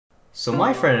So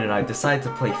my friend and I decided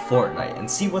to play Fortnite and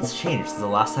see what's changed since the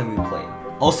last time we played.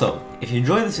 Also, if you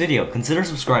enjoyed this video, consider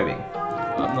subscribing.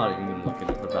 I'm not even gonna look at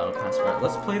the battle pass. Right,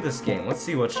 let's play this game. Let's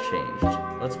see what's changed.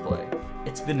 Let's play.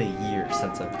 It's been a year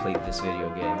since I've played this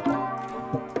video game.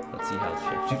 Let's see how it's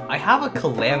changed. Dude, I have a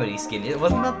Calamity skin. It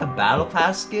wasn't that the battle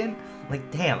pass skin?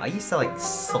 Like, damn, I used to like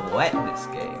sweat this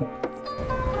game.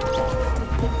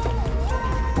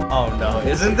 Oh no,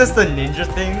 isn't this the ninja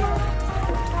thing?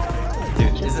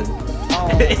 Dude,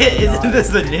 isn't this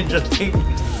the ninja thing?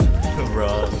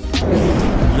 Bro.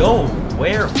 Yo,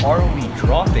 where are we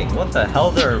dropping? What the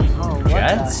hell? There are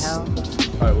jets?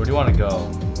 Alright, where do you want to go?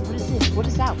 What is this? What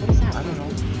is that? What is that? I don't know.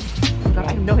 Oh God,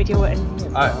 I have no idea what any is.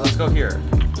 Alright, let's go here.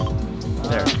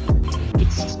 There.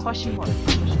 It's just question mark.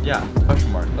 Yeah,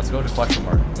 question mark. Let's go to question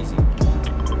mark. Easy.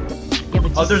 Yeah,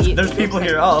 but Oh, there's people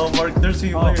here. Oh, Mark, there's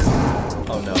people here.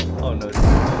 Oh no. Oh no.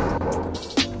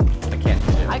 I can't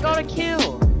hit it. I got a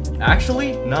kill.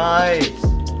 Actually? Nice.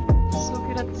 So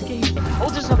good at this game. Oh,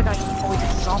 there's another guy. Oh, it's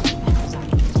a zombie.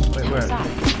 Wait, where?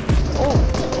 Oh,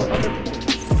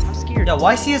 I'm scared. Yeah,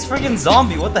 why see his freaking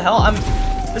zombie? What the hell?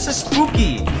 This is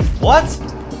spooky. What?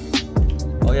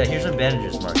 Oh yeah, here's your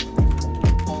bandages, Mark.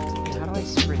 How do I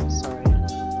sprint? Sorry.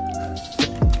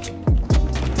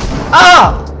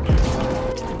 Ah!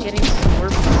 I'm getting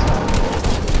slurped.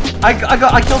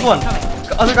 I killed one.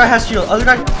 Other guy has shield. Other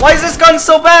guy. Why is this gun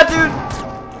so bad, dude?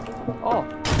 Oh.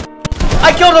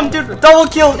 I killed him, dude. Double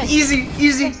kill. Easy,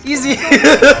 easy, easy.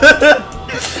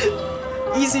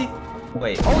 Easy.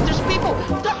 Wait. Oh, there's people.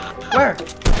 Where?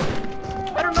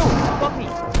 I don't know. Above me.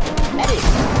 Edit.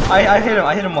 I hit him.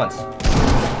 I hit him once.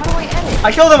 How do I edit?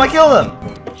 I killed him. I killed him.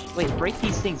 Wait, break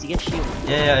these things. You get shield.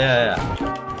 Yeah.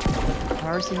 I've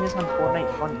never seen this on Fortnite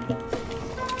funny.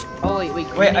 Oh wait.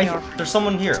 There's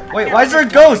someone here. Wait, why is there a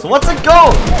ghost? What's a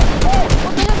ghost?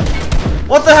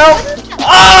 What the hell?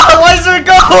 Ah! Why is there a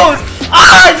ghost?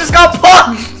 Ah! I just got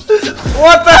punched.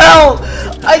 What the hell?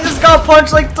 I just got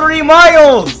punched like 3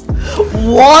 miles.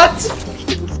 What?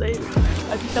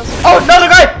 Oh, another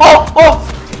guy! Oh!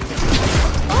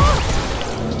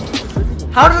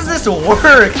 How does this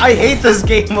work? I hate this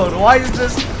game mode. Why is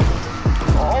this?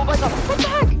 Oh my God! What the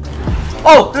heck?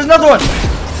 Oh, there's another one.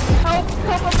 Help!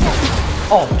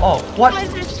 Oh, what?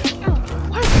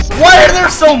 Why are there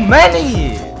so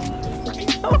many?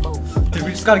 Dude,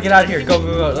 we just gotta get out of here. Go.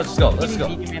 Let's go.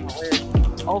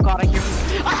 Oh God, I hear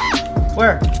you.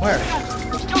 Where?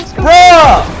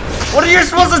 Bro! What are you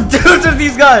supposed to do to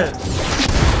these guys?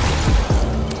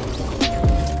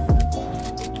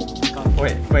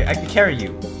 Wait, I can carry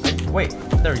you. Wait,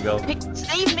 there we go.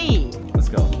 Save me! Let's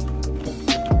go.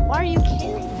 Why are you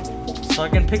carrying me? So I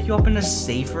can pick you up in a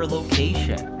safer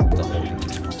location.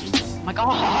 Oh my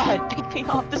God, pick me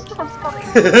up, the storm's coming.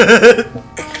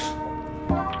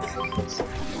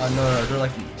 Oh no, they're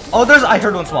like... Oh, I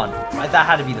heard one spawn. That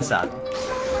had to be the sad.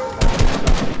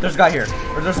 There's a guy here.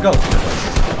 Or there's a ghost.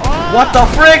 What the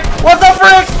frick? What the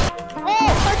frick? Oh,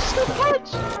 I just got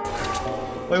punched.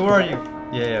 Wait, where are you?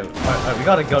 Yeah. Alright, we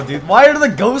gotta go, dude. Why are the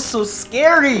ghosts so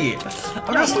scary?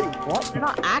 I'm just... Wait, what? They're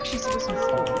not actually supposed to be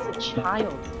scary. It's a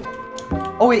child.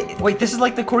 Oh, wait, this is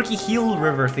like the quirky heel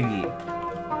river thingy.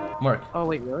 Mark. Oh,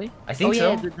 wait, really? I think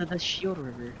so. Oh, yeah, the shield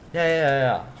river.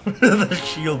 Yeah. The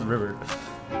shield river.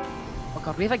 Oh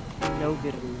God, we have like no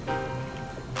good loot.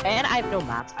 And I have no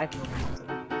mats.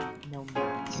 No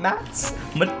mats. Mats?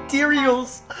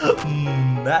 Materials?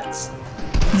 Mats?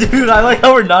 Dude, I like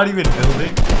how we're not even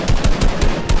building.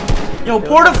 Yo,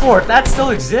 Portafort, that still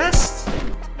exists?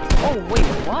 Oh, wait,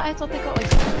 what? I thought they got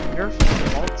like nerfed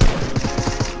vaults.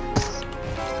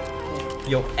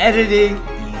 Yo, editing.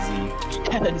 Easy.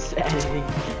 It's editing.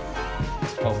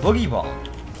 Oh, Boogie Bomb.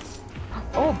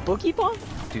 Oh, Boogie Bomb?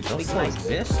 Dude, those still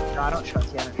exist? No, I don't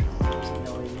trust you. There's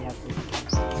no way we have Boogie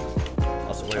Bombs.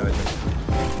 Also, wait.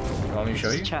 You want me to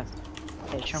show you? Chest.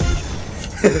 Hey, show me.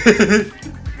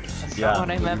 That's Yeah, not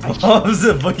what I meant by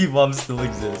Boogie Bombs still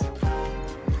exist.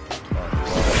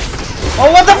 Oh,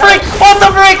 what the frick?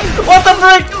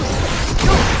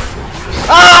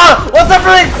 Ah! What the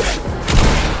frick?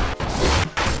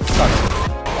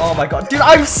 Oh my God, dude,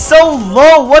 I'm so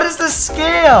low. What is this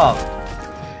scam?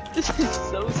 This is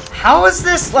so scary. How is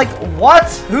this, like, what?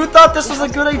 Who thought this was a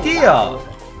good idea?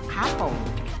 How?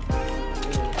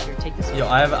 Here, take this. Yo,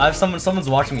 I have someone's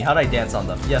watching me. How do I dance on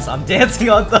them? Yes, I'm dancing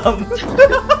on them.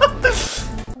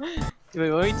 Wait,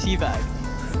 let me teabag.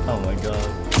 Oh my God.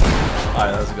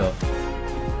 Alright, let's go.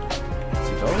 It's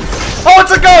a ghost? Oh,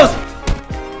 it's a ghost!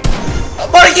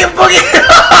 Boogie!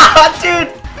 Dude!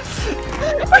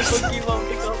 Boogie Bomb,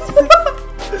 pick up.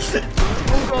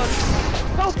 Oh God.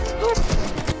 Help!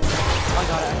 I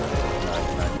got it.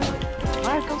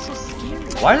 Why are ghosts so scary?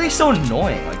 Why are they so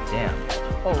annoying? Like, damn.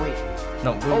 Oh wait.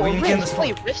 No, Oh, we need to get in this.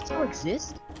 wait, rifts still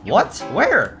exist? What?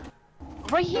 Where?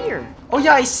 Right here. Oh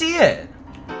yeah, I see it.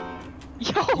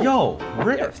 Yo.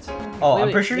 Rift. Oh, Wait,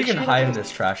 I'm pretty sure you make can sure hide in that-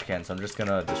 this trash can, so I'm just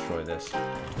gonna destroy this.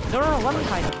 No, let me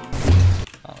hide it.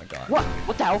 Oh my god. What?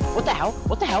 What the hell? What the hell?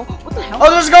 What the hell? What the hell? Oh,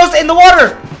 there's a ghost in the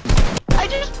water! I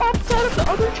just popped out of the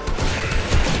other.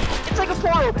 It's like a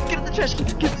portal. Get in the trash can.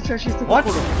 Get in the trash can. It's like What?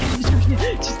 a portal. Get in the trash can.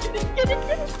 Just get it.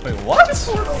 Wait, what? It's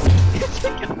a portal. It's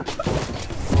like a...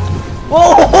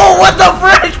 Whoa, what the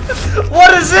frick?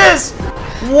 What is this?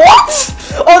 What?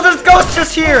 Oh, there's ghosts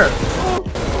just here.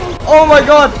 Oh my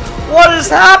god, what is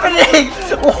happening?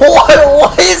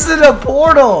 Why is it a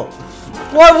portal?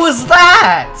 What was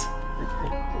that?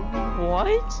 What?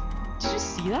 Did you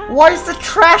see that? Why is the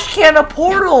trash can a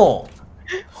portal?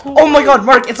 Oh my god,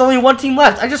 Mark, it's only one team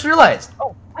left. I just realized.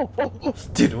 Oh.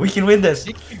 Dude, we can win this.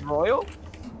 Lakey Royal?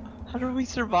 How do we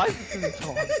survive this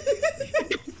long?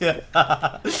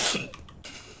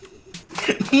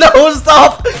 No,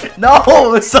 stop!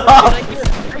 No, stop! I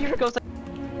hear ghosts.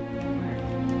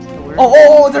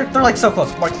 Oh, they're like so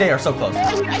close. Mark, they are so close.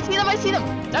 I see them.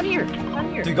 Down here.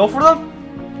 Do you go for them?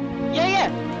 Yeah.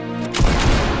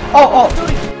 Oh.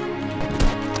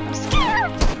 I'm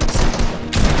scared.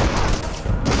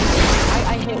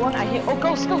 I hit one. Oh,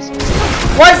 ghost.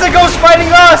 Why is the ghost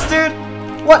fighting us, dude?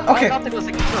 What? Okay. I thought the ghost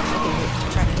like try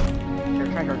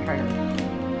her.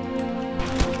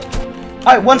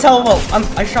 Alright, one's hella low.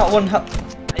 I shot one.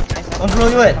 One's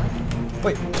really lit.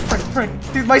 Wait, frick.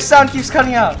 Dude, my sound keeps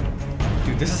cutting out.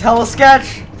 Dude, this is hella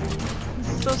sketch.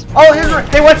 Oh, here's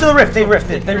they went to the rift. They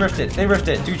rifted.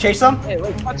 Do you chase them? Hey,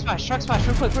 wait, truck smash, real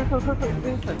quick.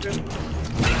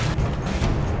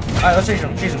 Alright, let's chase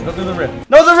them. Go through the rift.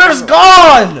 No, the rift's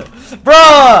gone!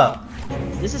 Bruh!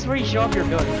 This is where you show off your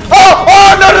gun.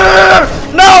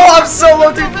 Oh, no, I'm so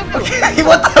low, dude. Okay,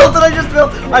 what the hell did I just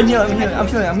build? I'm healing.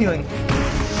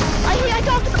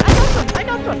 I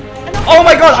knocked him. Oh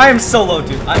my god, I am so low,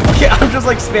 dude. I'm just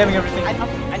like spamming everything. I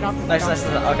knocked him. Nice.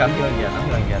 Okay, I'm healing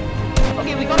again.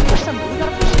 Okay, we gotta push them.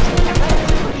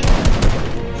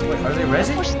 Wait, are they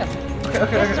resin? Push them.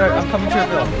 Okay, I'm coming to your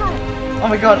build. Oh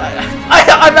my god,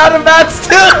 I'm out of mats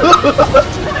too!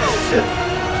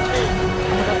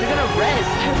 They're gonna res.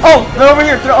 Oh, they're over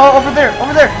here. They're over there.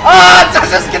 Ah,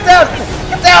 just get down.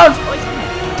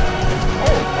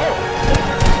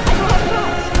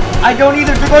 I don't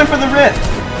either. They're going for the rift.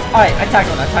 Alright, I tagged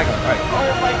one. Alright.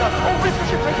 Oh my god. Oh, rift.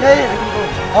 Yeah.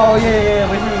 Oh, yeah.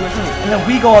 Wait for me. And then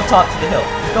we go up top to the hill.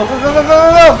 Go.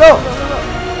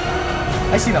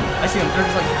 I see them. They're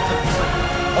just like...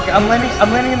 Okay, I'm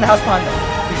landing in the house behind them.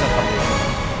 Please don't come here.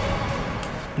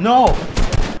 No.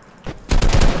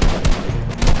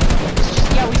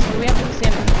 Yeah, we have to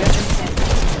stand.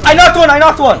 I knocked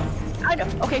one. I know.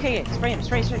 Okay. Spray him.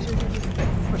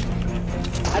 Push.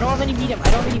 I don't have any medium.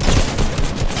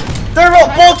 They're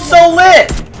both so lit.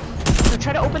 So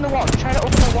try to open the wall.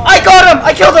 I got him.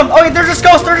 I killed him. Okay, they're just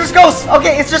ghosts.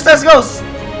 Okay, it's just as ghosts.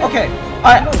 Okay.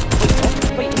 Alright.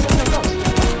 Wait, is there no ghost?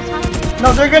 What's happening?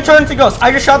 No, they're gonna turn into ghosts.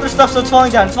 I just shot their stuff, so it's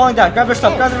falling down. Grab their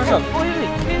stuff. Wait,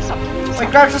 Wait,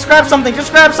 grab something.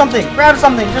 Just grab something. I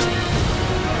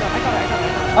got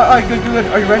it. Alright, good.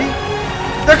 Are you ready?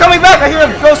 They're coming back. I hear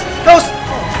them. Ghost.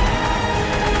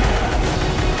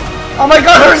 Oh my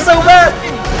god, they're so bad.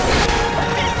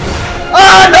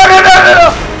 Ah, no.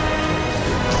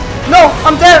 No,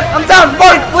 I'm dead. I'm down.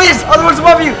 Mark, please. Other one's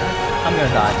above you. I'm gonna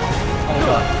die. Oh my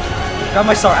god. Grab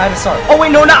my star. Add a star. Oh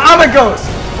wait, no, now I'm a ghost.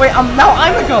 Wait, now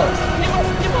I'm a ghost.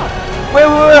 Wait.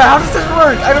 How does this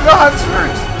work? I don't know how this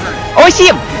works. Oh, I see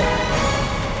him.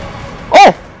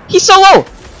 Oh, he's so low.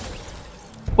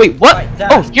 Wait, what?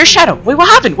 Oh, your shadow. Wait, what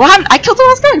happened? I killed the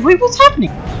last guy. Wait, what's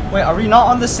happening? Wait, are we not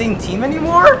on the same team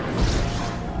anymore?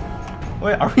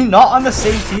 Wait, are we not on the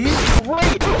same team?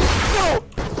 Wait, no.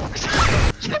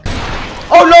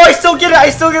 Oh no, I still get it. I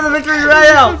still get the victory right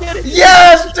now.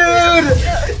 Yes, dude.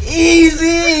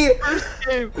 Easy.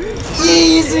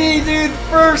 Easy, dude.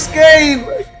 First game.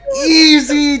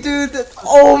 Easy, dude.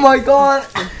 Oh my god.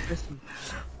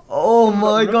 Oh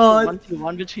my god.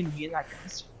 1-2-1 between me and that guy.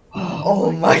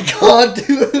 Oh my god,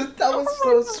 dude. That was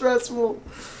so stressful.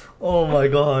 Oh my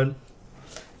god.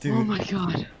 Dude. Oh my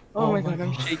god. Oh my god,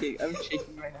 I'm shaking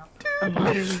right now. I'm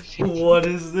literally shaking. What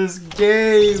is this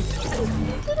game?